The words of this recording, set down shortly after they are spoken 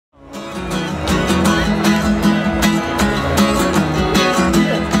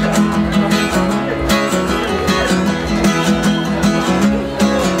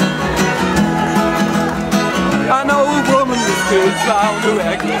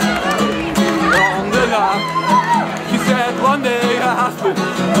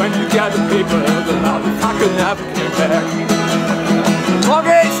could never get back. The clock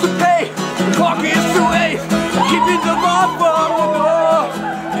is to pay, the clock is to wait, keeping the ball from the door.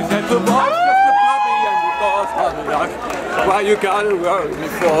 He said the ball's just a puppy and the door's hard enough. Why you gotta worry me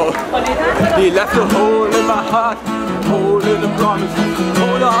for? He left a hole in my heart, a hole in the promise,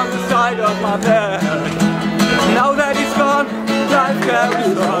 hole on the side of my bed. Now that he's gone, life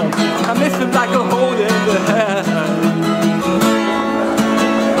carries on. I miss him like a hole in the head.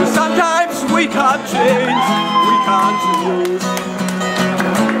 But sometimes we can't change, we can't lose.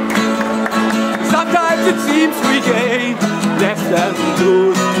 Sometimes it seems we gain less than we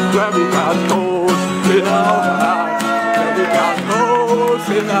lose. Where we got holes in our life, where we got holes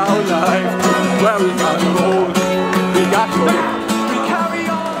in our life, where we got holes, we got holes.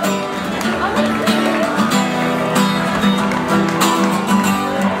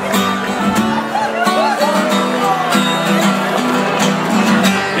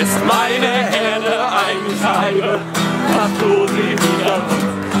 Hast du sie wieder,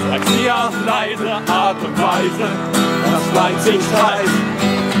 sag sie auf leise Art und Weise, das meint sich heiß.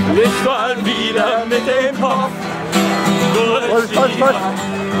 Ich roll wieder mit dem Kopf durch die Wand.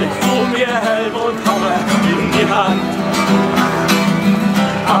 Ich tu mir Helm und Hammer in die Hand.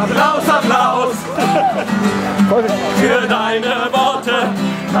 Applaus, Applaus für deine Worte,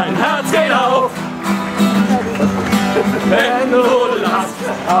 mein Herz geht auf, wenn du lachst.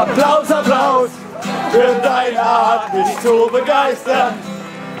 Applaus, Applaus für deine Art, mich zu begeistern.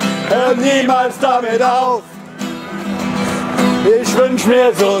 Hör niemals damit auf. Ich wünsch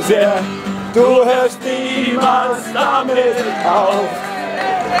mir so sehr, du hörst niemals damit auf.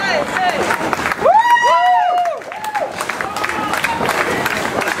 Hey, hey.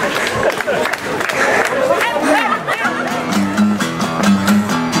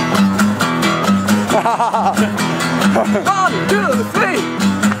 One, two, three.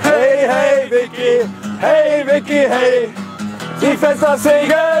 Hey, hey, Vicky, hey, Vicky, hey, zieh fest das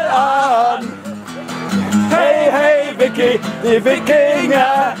Segel an. Hey, hey, Vicky, die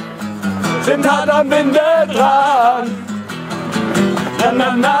Wikinger sind hart am Winde dran. Na,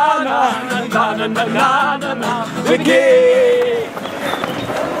 na, na, na, na, na, na, na, na, na, Vicky.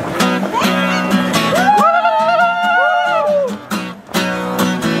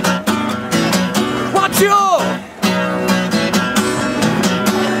 What's your?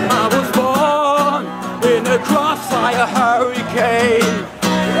 Crossfire hurricane,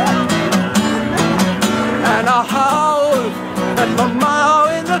 and I howled at my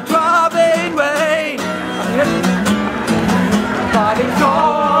mouth in the driving rain. But it's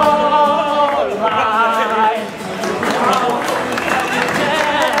all right.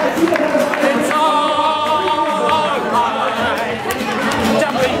 It's all right.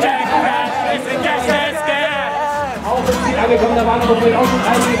 Jumping jack, racing, gas, gas, gas. Auch im Ziel angekommen, da waren noch wohl auch schon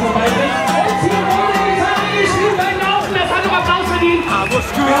einige vorbei. I was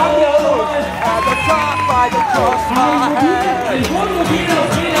good at the top by the cross my head.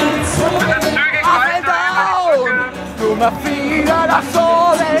 I fell down to my feet and I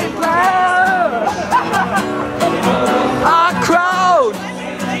saw they bled. I cried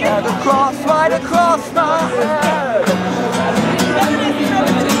at the cross right across my head.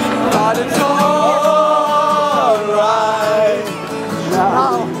 But it's all right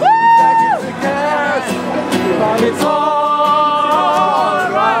now. But it's all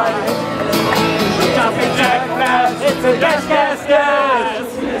Gas, gas, gas!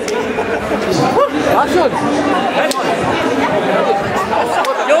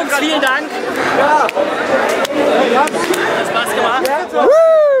 Jungs, vielen Dank! Ja.